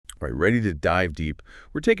Right, ready to dive deep.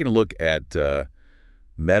 We're taking a look at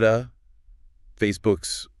Meta,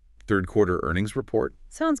 Facebook's third quarter earnings report.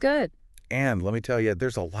 Sounds good. And let me tell you,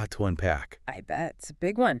 there's a lot to unpack. I bet. It's a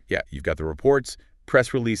big one. Yeah, you've got the reports,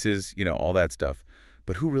 press releases, all that stuff.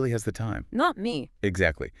 But who really has the time? Not me.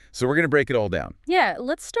 Exactly. So we're going to break it all down. Yeah,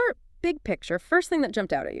 let's start big picture. First thing that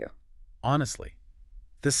jumped out at you. Honestly,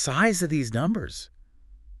 the size of these numbers,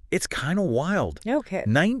 it's kind of wild. Okay.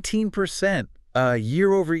 19%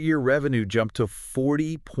 year-over-year revenue jumped to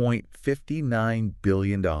 $40.59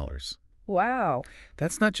 billion. Wow.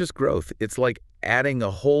 That's not just growth. It's like adding a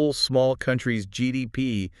whole small country's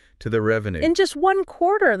GDP to the revenue. In just one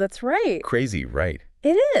quarter, that's right. Crazy, right?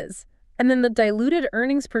 It is. And then the diluted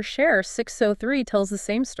earnings per share, 603, tells the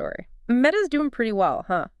same story. Meta's doing pretty well,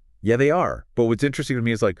 huh? Yeah, they are. But what's interesting to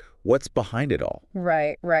me is what's behind it all?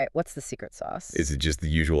 Right. What's the secret sauce? Is it just the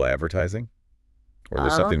usual advertising? Or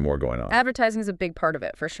there's something more going on? Advertising is a big part of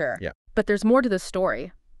it, for sure. Yeah. But there's more to the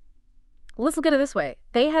story. Let's look at it this way.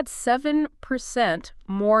 They had 7%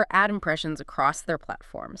 more ad impressions across their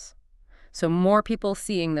platforms. So more people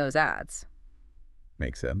seeing those ads.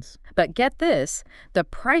 Makes sense. But get this, the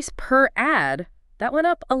price per ad, that went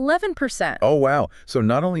up 11%. Oh, wow. So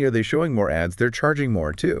not only are they showing more ads, they're charging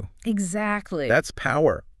more, too. Exactly. That's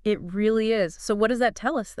power. It really is. So what does that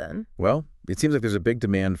tell us then? Well, it seems like there's a big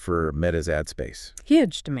demand for Meta's ad space.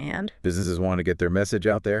 Huge demand. Businesses want to get their message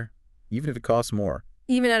out there, even if it costs more.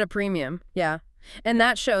 Even at a premium, yeah. And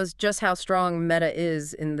that shows just how strong Meta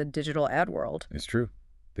is in the digital ad world. It's true.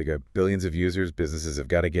 They got billions of users. Businesses have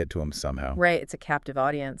got to get to them somehow. Right, it's a captive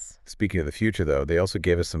audience. Speaking of the future, though, they also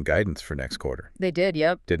gave us some guidance for next quarter. They did,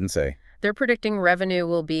 yep. Didn't say. They're predicting revenue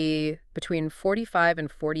will be between $45 and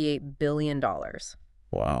 $48 billion.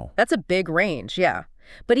 Wow. That's a big range, yeah.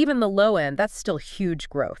 But even the low end, that's still huge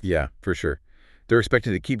growth. Yeah, for sure. They're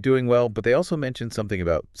expected to keep doing well, but they also mentioned something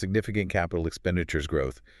about significant capital expenditures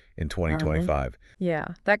growth in 2025. Yeah,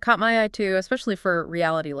 that caught my eye too, especially for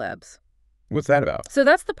Reality Labs. What's that about? So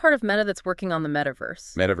that's the part of Meta that's working on the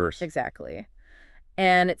metaverse. Metaverse. Exactly.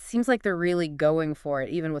 And it seems like they're really going for it,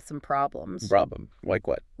 even with some problems. Problem? Like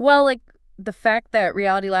what? Well, like the fact that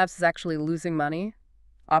Reality Labs is actually losing money,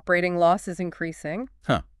 operating loss is increasing.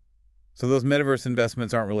 Huh. So those metaverse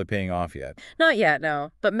investments aren't really paying off yet. Not yet,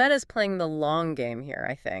 no. But Meta's playing the long game here,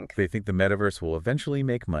 I think. They think the metaverse will eventually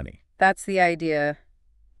make money. That's the idea.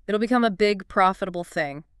 It'll become a big, profitable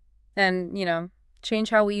thing. And, change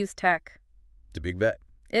how we use tech. It's a big bet.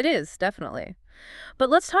 It is, definitely. But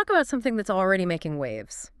let's talk about something that's already making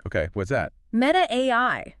waves. Okay, what's that? Meta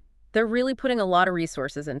AI. They're really putting a lot of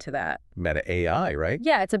resources into that. Meta AI, right?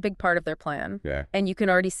 Yeah, it's a big part of their plan. Yeah. And you can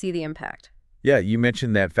already see the impact. Yeah, you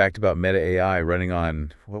mentioned that fact about Meta AI running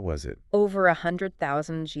on, what was it? Over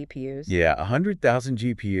 100,000 GPUs. Yeah, 100,000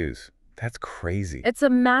 GPUs. That's crazy. It's a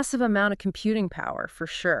massive amount of computing power, for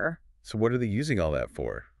sure. So what are they using all that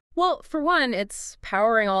for? Well, for one, it's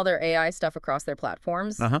powering all their AI stuff across their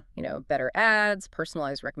platforms. Better ads,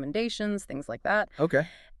 personalized recommendations, things like that. Okay.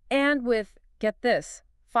 And with, get this,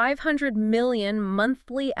 500 million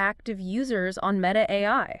monthly active users on Meta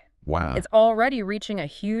AI. Wow. It's already reaching a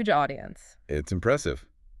huge audience. It's impressive.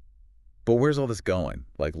 But where's all this going,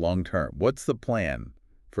 long term? What's the plan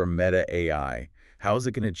for Meta AI? How is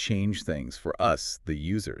it going to change things for us, the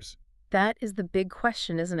users? That is the big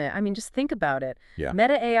question, isn't it? I mean, just think about it. Yeah.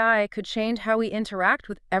 Meta AI could change how we interact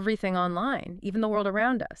with everything online, even the world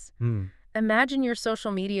around us. Imagine your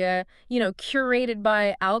social media, curated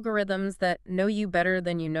by algorithms that know you better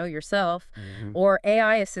than you know yourself, or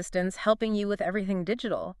AI assistants helping you with everything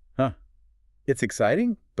digital. Huh. It's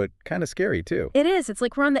exciting, but kind of scary, too. It is. It's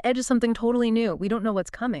like we're on the edge of something totally new. We don't know what's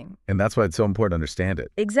coming. And that's why it's so important to understand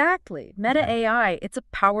it. Exactly. Meta AI, it's a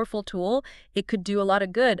powerful tool. It could do a lot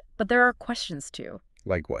of good, but there are questions, too.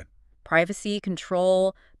 Like what? Privacy,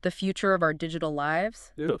 control, the future of our digital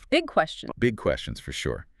lives. Big questions. Big questions, for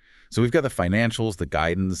sure. So we've got the financials, the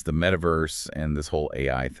guidance, the metaverse, and this whole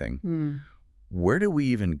AI thing. Where do we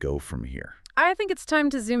even go from here? I think it's time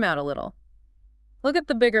to zoom out a little. Look at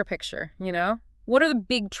the bigger picture, What are the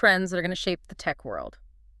big trends that are going to shape the tech world?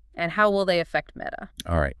 And how will they affect Meta?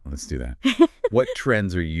 All right, let's do that. What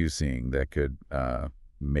trends are you seeing that could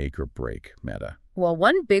make or break Meta? Well,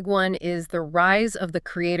 one big one is the rise of the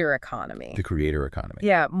creator economy. The creator economy.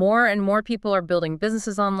 Yeah, more and more people are building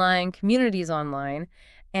businesses online, communities online,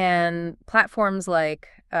 and platforms like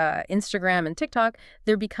Instagram and TikTok,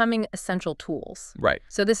 they're becoming essential tools. Right.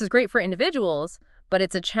 So this is great for individuals, but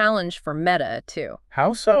it's a challenge for Meta, too.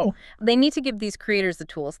 How so? They need to give these creators the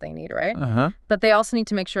tools they need, right? Uh-huh. But they also need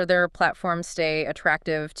to make sure their platforms stay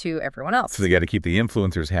attractive to everyone else. So they got to keep the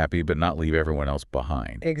influencers happy, but not leave everyone else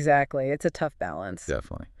behind. Exactly. It's a tough balance.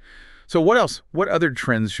 Definitely. So what else? What other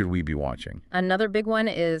trends should we be watching? Another big one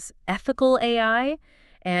is ethical AI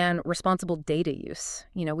and responsible data use.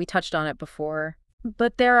 We touched on it before.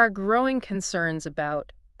 But there are growing concerns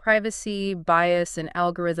about privacy, bias in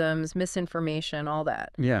algorithms, misinformation, all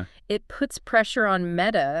that. Yeah. It puts pressure on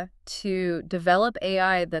Meta to develop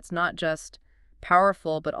AI that's not just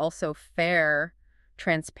powerful, but also fair,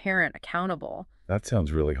 transparent, accountable. That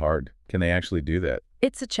sounds really hard. Can they actually do that?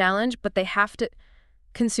 It's a challenge, but they have to.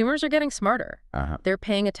 Consumers are getting smarter. Uh-huh. They're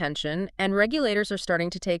paying attention, and regulators are starting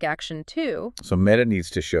to take action too. So Meta needs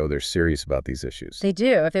to show they're serious about these issues. They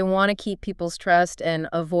do, if they want to keep people's trust and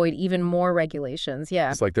avoid even more regulations,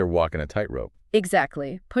 yeah. It's like they're walking a tightrope.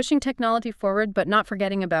 Exactly. Pushing technology forward, but not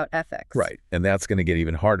forgetting about ethics. Right. And that's going to get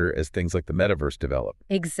even harder as things like the metaverse develop.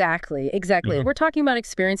 Exactly. We're talking about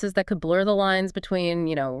experiences that could blur the lines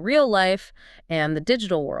between, real life and the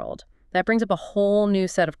digital world. That brings up a whole new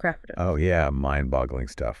set of questions. Oh, yeah. Mind-boggling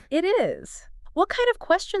stuff. It is. What kind of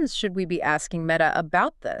questions should we be asking Meta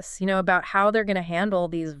about this? About how they're going to handle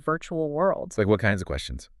these virtual worlds? Like what kinds of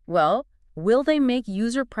questions? Well, will they make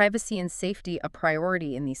user privacy and safety a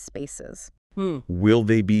priority in these spaces? Will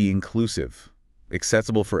they be inclusive,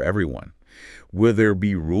 accessible for everyone? Will there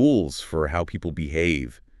be rules for how people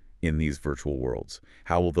behave in these virtual worlds?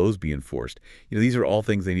 How will those be enforced? These are all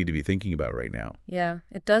things they need to be thinking about right now. Yeah,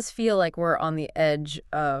 it does feel like we're on the edge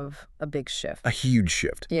of a big shift. A huge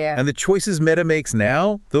shift. Yeah. And the choices Meta makes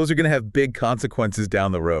now, those are going to have big consequences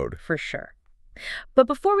down the road. For sure. But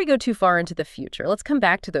before we go too far into the future, let's come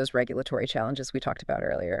back to those regulatory challenges we talked about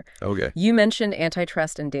earlier. Okay. You mentioned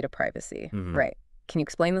antitrust and data privacy. Right. Can you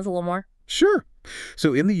explain this a little more? Sure.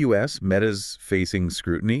 So in the U.S., Meta's facing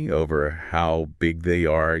scrutiny over how big they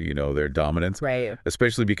are, their dominance. Right.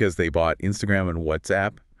 Especially because they bought Instagram and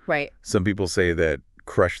WhatsApp. Right. Some people say that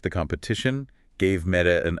crushed the competition, gave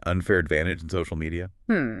Meta an unfair advantage in social media.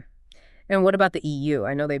 And what about the EU?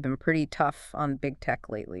 I know they've been pretty tough on big tech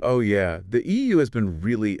lately. Oh, yeah. The EU has been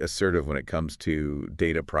really assertive when it comes to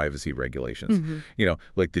data privacy regulations,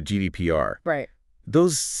 like the GDPR. Right.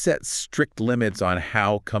 Those set strict limits on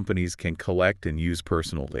how companies can collect and use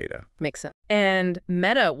personal data. Makes sense. And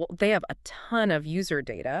Meta, well, they have a ton of user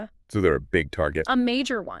data. So they're a big target. A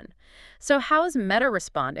major one. So how is Meta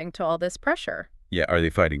responding to all this pressure? Yeah, are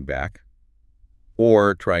they fighting back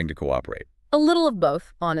or trying to cooperate? A little of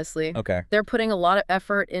both, honestly. Okay. They're putting a lot of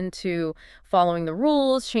effort into following the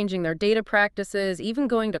rules, changing their data practices, even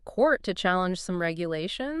going to court to challenge some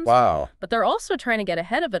regulations. Wow. But they're also trying to get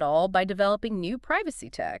ahead of it all by developing new privacy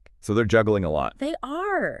tech. So they're juggling a lot. They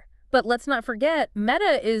are. But let's not forget,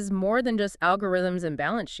 Meta is more than just algorithms and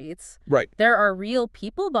balance sheets. Right. There are real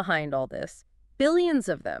people behind all this, billions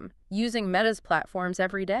of them, using Meta's platforms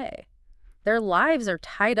every day. Their lives are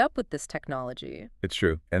tied up with this technology. It's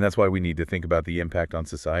true. And that's why we need to think about the impact on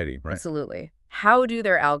society, right? Absolutely. How do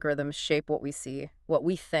their algorithms shape what we see, what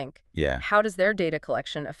we think? Yeah. How does their data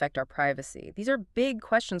collection affect our privacy? These are big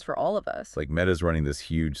questions for all of us. It's like Meta's running this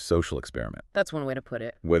huge social experiment, That's one way to put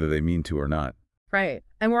it. whether they mean to or not. Right.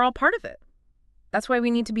 And we're all part of it. That's why we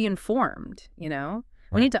need to be informed, We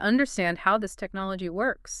need to understand how this technology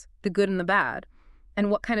works, the good and the bad, and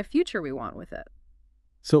what kind of future we want with it.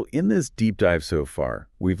 So in this deep dive so far,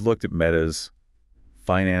 we've looked at Meta's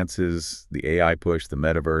finances, the AI push, the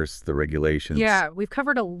metaverse, the regulations. Yeah, we've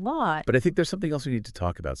covered a lot. But I think there's something else we need to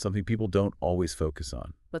talk about, something people don't always focus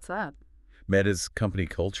on. What's that? Meta's company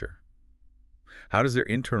culture. How does their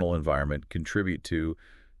internal environment contribute to,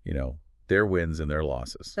 their wins and their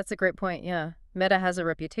losses? That's a great point, yeah. Meta has a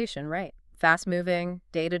reputation, right? Fast-moving,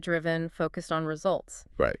 data-driven, focused on results.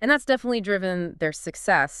 Right. And that's definitely driven their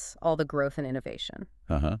success, all the growth and innovation.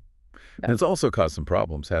 Uh-huh. And it's also caused some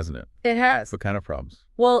problems, hasn't it? It has. What kind of problems?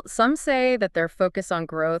 Well, some say that their focus on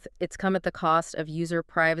growth, it's come at the cost of user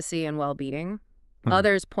privacy and well-being.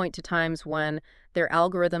 Others point to times when their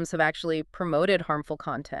algorithms have actually promoted harmful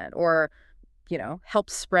content or, helped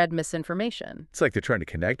spread misinformation. It's like they're trying to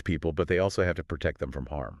connect people, but they also have to protect them from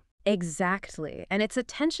harm. Exactly. And it's a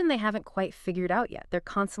tension they haven't quite figured out yet. They're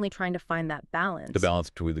constantly trying to find that balance. The balance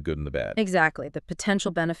between the good and the bad. Exactly. The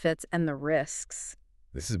potential benefits and the risks.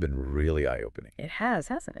 This has been really eye-opening. It has,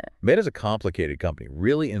 hasn't it? Meta's a complicated company,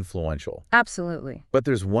 really influential. Absolutely. But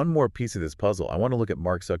there's one more piece of this puzzle. I want to look at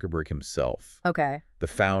Mark Zuckerberg himself. Okay. The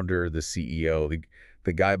founder, the CEO,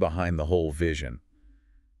 the guy behind the whole vision.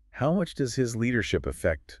 How much does his leadership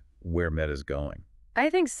affect where Meta's going? I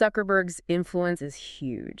think Zuckerberg's influence is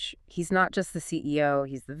huge. He's not just the CEO,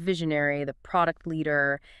 he's the visionary, the product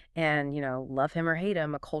leader, and, love him or hate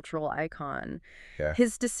him, a cultural icon. Yeah.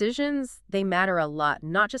 His decisions, they matter a lot,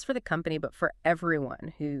 not just for the company, but for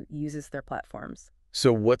everyone who uses their platforms.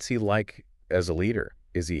 So what's he like as a leader?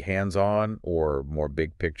 Is he hands-on or more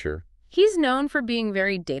big picture? He's known for being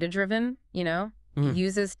very data-driven, He Mm.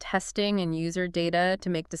 uses testing and user data to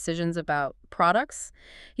make decisions about products.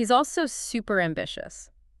 He's also super ambitious,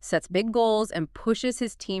 sets big goals, and pushes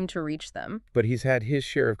his team to reach them. But he's had his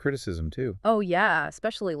share of criticism, too. Oh, yeah,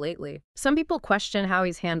 especially lately. Some people question how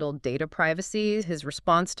he's handled data privacy, his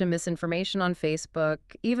response to misinformation on Facebook,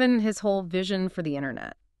 even his whole vision for the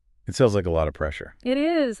internet. It sounds like a lot of pressure. It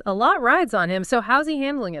is. A lot rides on him, so how's he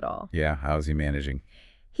handling it all? Yeah, how's he managing?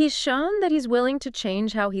 He's shown that he's willing to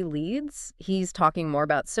change how he leads. He's talking more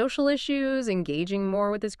about social issues, engaging more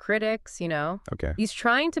with his critics, Okay. He's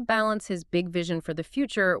trying to balance his big vision for the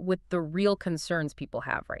future with the real concerns people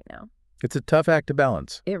have right now. It's a tough act to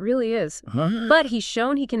balance. It really is. Huh? But he's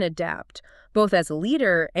shown he can adapt, both as a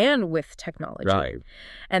leader and with technology. Right.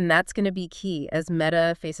 And that's going to be key as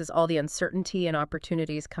Meta faces all the uncertainty and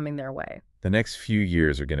opportunities coming their way. The next few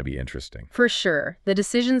years are going to be interesting. For sure, the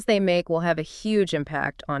decisions they make will have a huge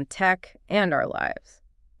impact on tech and our lives.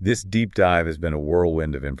 This deep dive has been a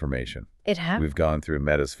whirlwind of information. It has We've gone through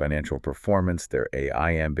Meta's financial performance, their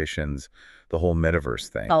AI ambitions, the whole metaverse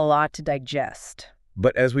thing. a lot to digest.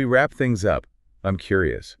 But as we wrap things up, I'm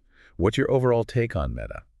curious, what's your overall take on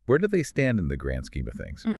Meta? Where do they stand in the grand scheme of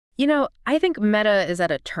things? I think Meta is at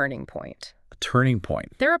a turning point. A turning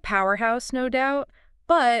point. They're a powerhouse, no doubt,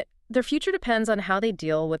 but their future depends on how they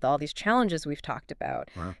deal with all these challenges we've talked about.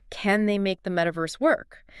 Wow. Can they make the metaverse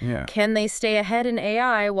work? Yeah. Can they stay ahead in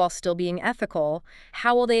AI while still being ethical?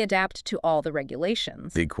 How will they adapt to all the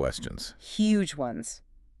regulations? Big questions. Huge ones.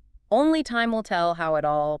 Only time will tell how it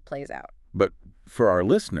all plays out. But for our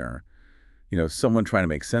listener, someone trying to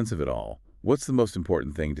make sense of it all, what's the most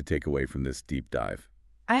important thing to take away from this deep dive?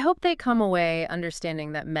 I hope they come away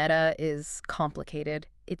understanding that Meta is complicated.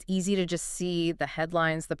 It's easy to just see the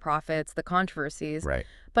headlines, the profits, the controversies. Right.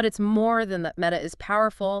 But it's more than that. Meta is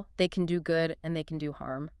powerful, they can do good, and they can do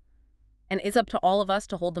harm. And it's up to all of us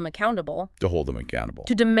to hold them accountable, To hold them accountable.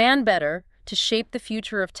 to demand better, to shape the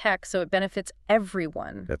future of tech so it benefits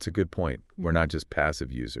everyone. That's a good point. We're not just passive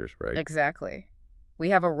users, right? Exactly.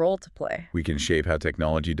 We have a role to play. We can shape how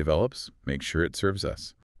technology develops, make sure it serves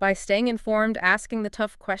us. By staying informed, asking the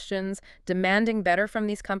tough questions, demanding better from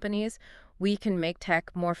these companies, we can make tech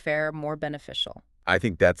more fair, more beneficial. I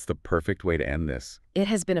think that's the perfect way to end this. It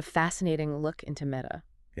has been a fascinating look into Meta.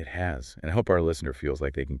 It has. And I hope our listener feels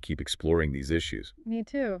like they can keep exploring these issues. Me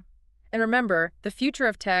too. And remember, the future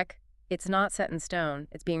of tech, it's not set in stone.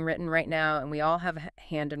 It's being written right now, and we all have a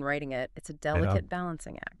hand in writing it. It's a delicate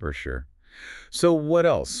balancing act. For sure. So what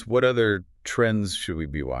else? What other trends should we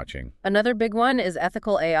be watching? Another big one is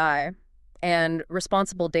ethical AI and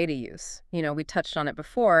responsible data use. We touched on it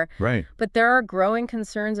before, Right. but there are growing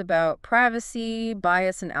concerns about privacy,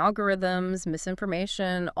 bias in algorithms,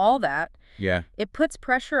 misinformation, all that. Yeah. It puts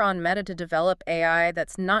pressure on Meta to develop AI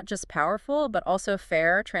that's not just powerful, but also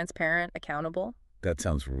fair, transparent, accountable. That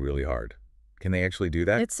sounds really hard. Can they actually do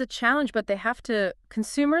that? It's a challenge, but they have to.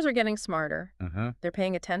 Consumers are getting smarter. Uh-huh. They're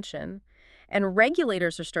paying attention. And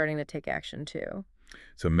regulators are starting to take action, too.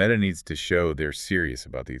 So Meta needs to show they're serious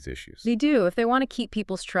about these issues. They do. If they want to keep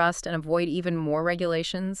people's trust and avoid even more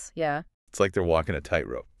regulations, yeah. It's like they're walking a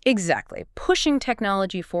tightrope. Exactly. Pushing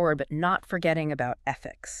technology forward, but not forgetting about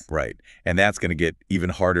ethics. Right. And that's going to get even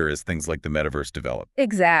harder as things like the metaverse develop.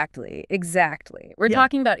 Exactly. We're Yeah.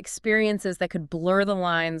 talking about experiences that could blur the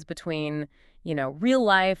lines between, real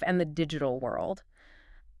life and the digital world.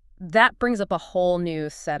 That brings up a whole new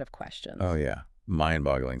set of questions. Oh, yeah.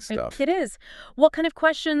 Mind-boggling stuff. It is. What kind of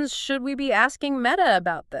questions should we be asking Meta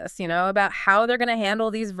about this, about how they're going to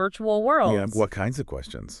handle these virtual worlds? Yeah. What kinds of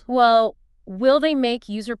questions? Well, will they make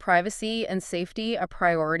user privacy and safety a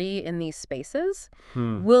priority in these spaces?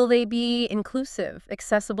 Will they be inclusive,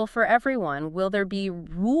 accessible for everyone? Will there be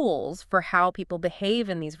rules for how people behave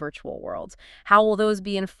in these virtual worlds? How will those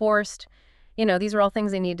be enforced? These are all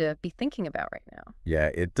things they need to be thinking about right now.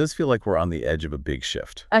 Yeah, it does feel like we're on the edge of a big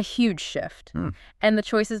shift. A huge shift. Hmm. And the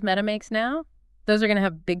choices Meta makes now, those are going to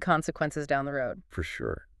have big consequences down the road. For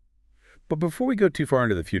sure. But before we go too far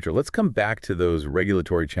into the future, let's come back to those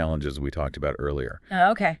regulatory challenges we talked about earlier.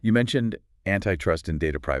 Okay. You mentioned antitrust and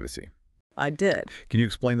data privacy. I did. Can you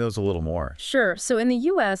explain those a little more? Sure. So in the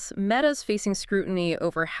U.S., Meta's facing scrutiny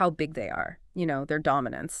over how big they are, their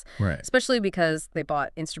dominance, Right. especially because they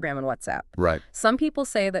bought Instagram and WhatsApp. Right. Some people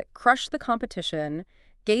say that crush the competition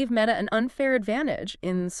gave Meta an unfair advantage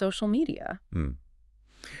in social media. Hmm.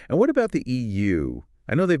 And what about the EU?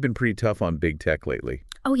 I know they've been pretty tough on big tech lately.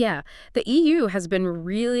 Oh, yeah. The EU has been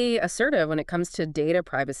really assertive when it comes to data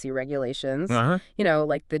privacy regulations. Uh-huh.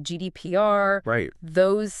 Like the GDPR. Right.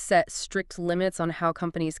 Those set strict limits on how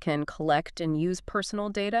companies can collect and use personal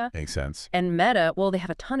data. Makes sense. And Meta, well, they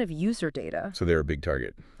have a ton of user data, So they're a big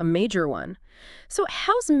target. a major one. So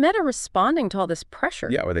how's Meta responding to all this pressure?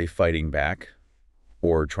 Yeah, are they fighting back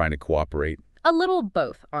or trying to cooperate? A little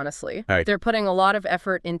both, honestly. Right. They're putting a lot of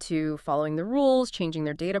effort into following the rules, changing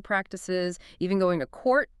their data practices, even going to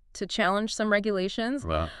court to challenge some regulations.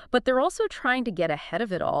 Well, But they're also trying to get ahead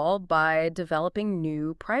of it all by developing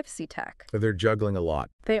new privacy tech. they're juggling a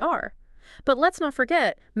lot. They are. But let's not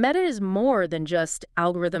forget, Meta is more than just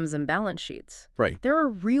algorithms and balance sheets. Right. There are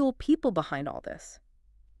real people behind all this.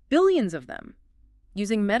 Billions of them,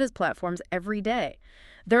 using Meta's platforms every day.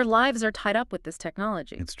 Their lives are tied up with this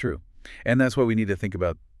technology. It's true. And that's why we need to think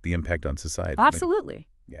about the impact on society. Absolutely.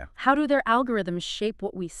 Yeah. How do their algorithms shape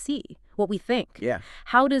what we see, what we think? Yeah.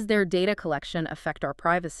 How does their data collection affect our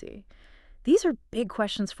privacy? These are big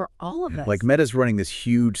questions for all of us. Like Meta's running this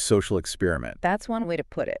huge social experiment, That's one way to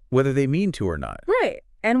put it. whether they mean to or not. Right.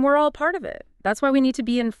 And we're all part of it. That's why we need to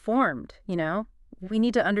be informed, We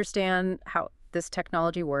need to understand how this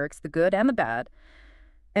technology works, the good and the bad,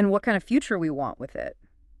 and what kind of future we want with it.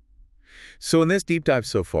 So in this deep dive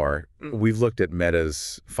so far, we've looked at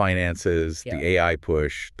Meta's finances, Yeah. the AI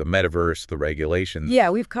push, the metaverse, the regulations. Yeah,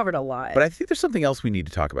 we've covered a lot. But I think there's something else we need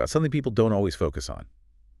to talk about, something people don't always focus on.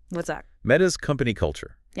 What's that? Meta's company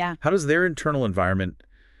culture. Yeah. How does their internal environment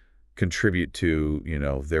contribute to,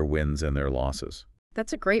 their wins and their losses?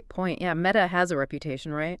 That's a great point. Yeah, Meta has a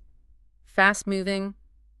reputation, right? Fast-moving,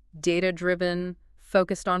 data-driven,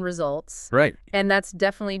 focused on results. Right. And that's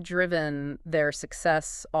definitely driven their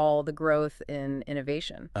success, all the growth in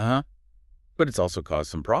innovation. Uh-huh. But it's also caused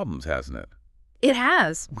some problems, hasn't it? It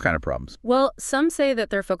has. What kind of problems? Well, some say that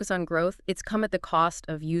their focus on growth, it's come at the cost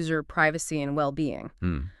of user privacy and well-being.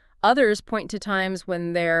 Others point to times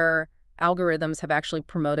when their algorithms have actually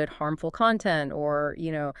promoted harmful content or,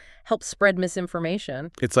 helped spread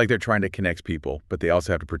misinformation. It's like they're trying to connect people, but they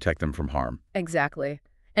also have to protect them from harm. Exactly.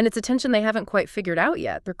 And it's a tension they haven't quite figured out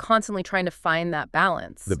yet. They're constantly trying to find that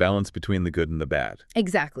balance. The balance between the good and the bad.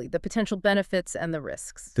 Exactly. The potential benefits and the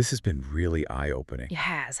risks. This has been really eye-opening. It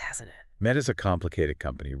has, hasn't it? Meta's a complicated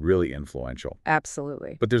company, really influential.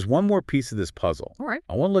 Absolutely. But there's one more piece of this puzzle. All right.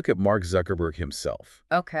 I want to look at Mark Zuckerberg himself.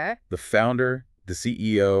 Okay. The founder, the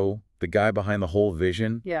CEO, the guy behind the whole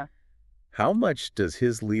vision. Yeah. How much does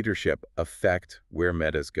his leadership affect where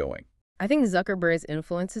Meta's going? I think Zuckerberg's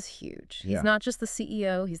influence is huge. He's Yeah. not just the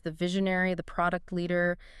CEO, he's the visionary, the product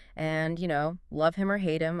leader, and, love him or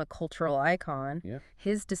hate him, a cultural icon. Yeah.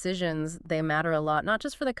 His decisions, they matter a lot, not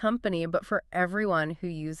just for the company, but for everyone who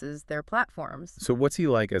uses their platforms. So what's he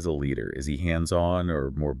like as a leader? Is he hands-on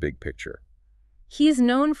or more big picture? He's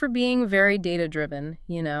known for being very data-driven,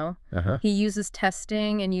 Uh-huh. He uses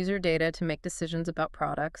testing and user data to make decisions about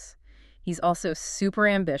products. He's also super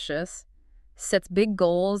ambitious, sets big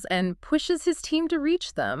goals, and pushes his team to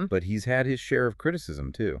reach them. But he's had his share of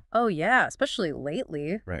criticism, too. Oh, yeah, especially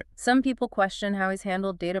lately. Right. Some people question how he's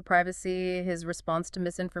handled data privacy, his response to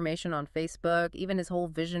misinformation on Facebook, even his whole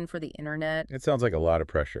vision for the internet. It sounds like a lot of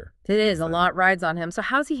pressure. It is, a lot rides on him. So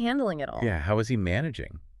how's he handling it all? Yeah, how is he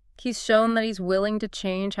managing? He's shown that he's willing to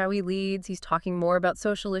change how he leads. He's talking more about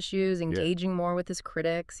social issues, engaging more with his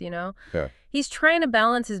critics, Yeah. He's trying to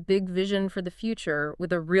balance his big vision for the future with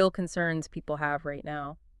the real concerns people have right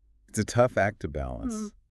now. It's a tough act to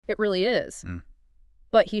balance. It really is. Mm.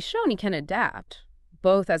 But he's shown he can adapt,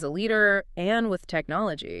 both as a leader and with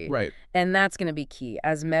technology. Right. And that's going to be key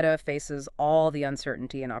as Meta faces all the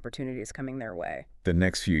uncertainty and opportunities coming their way. The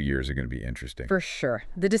next few years are going to be interesting. For sure.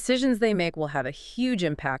 The decisions they make will have a huge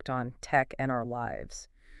impact on tech and our lives.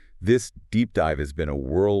 This deep dive has been a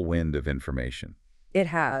whirlwind of information. It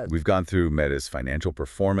has. We've gone through Meta's financial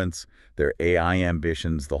performance, their AI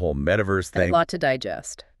ambitions, the whole metaverse A thing. lot to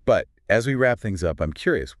digest. But as we wrap things up, I'm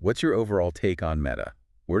curious, what's your overall take on Meta?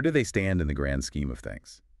 Where do they stand in the grand scheme of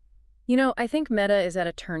things? I think Meta is at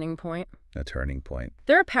a turning point. A turning point.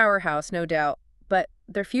 They're a powerhouse, no doubt, but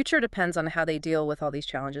their future depends on how they deal with all these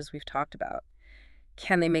challenges we've talked about.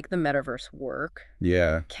 Can they make the metaverse work?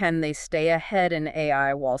 Yeah. Can they stay ahead in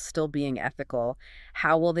AI while still being ethical?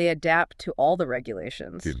 How will they adapt to all the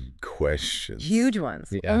regulations? Good questions. Huge ones.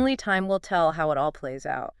 Yeah. Only time will tell how it all plays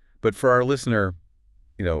out. But for our listener,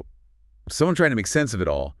 someone trying to make sense of it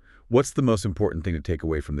all, what's the most important thing to take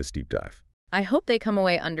away from this deep dive? I hope they come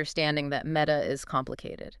away understanding that Meta is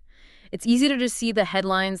complicated. It's easy to just see the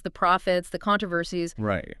headlines, the profits, the controversies.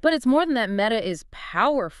 Right. But it's more than that. Meta is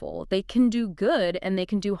powerful. They can do good and they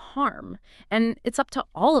can do harm. And it's up to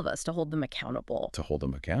all of us to hold them accountable. To hold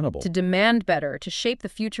them accountable. To demand better, to shape the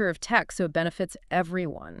future of tech so it benefits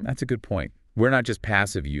everyone. That's a good point. We're not just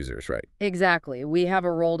passive users, right? Exactly. We have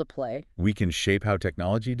a role to play. We can shape how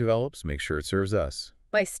technology develops, make sure it serves us.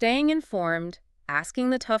 By staying informed, asking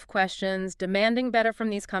the tough questions, demanding better from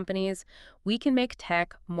these companies, we can make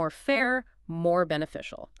tech more fair, more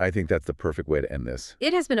beneficial. I think that's the perfect way to end this.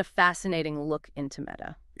 It has been a fascinating look into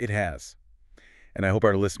Meta. It has. And I hope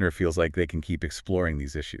our listener feels like they can keep exploring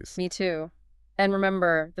these issues. Me too. And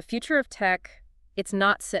remember, the future of tech, it's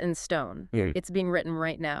not set in stone. It's being written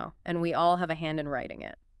right now, and we all have a hand in writing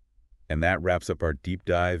it. And that wraps up our deep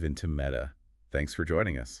dive into Meta. Thanks for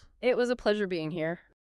joining us. It was a pleasure being here.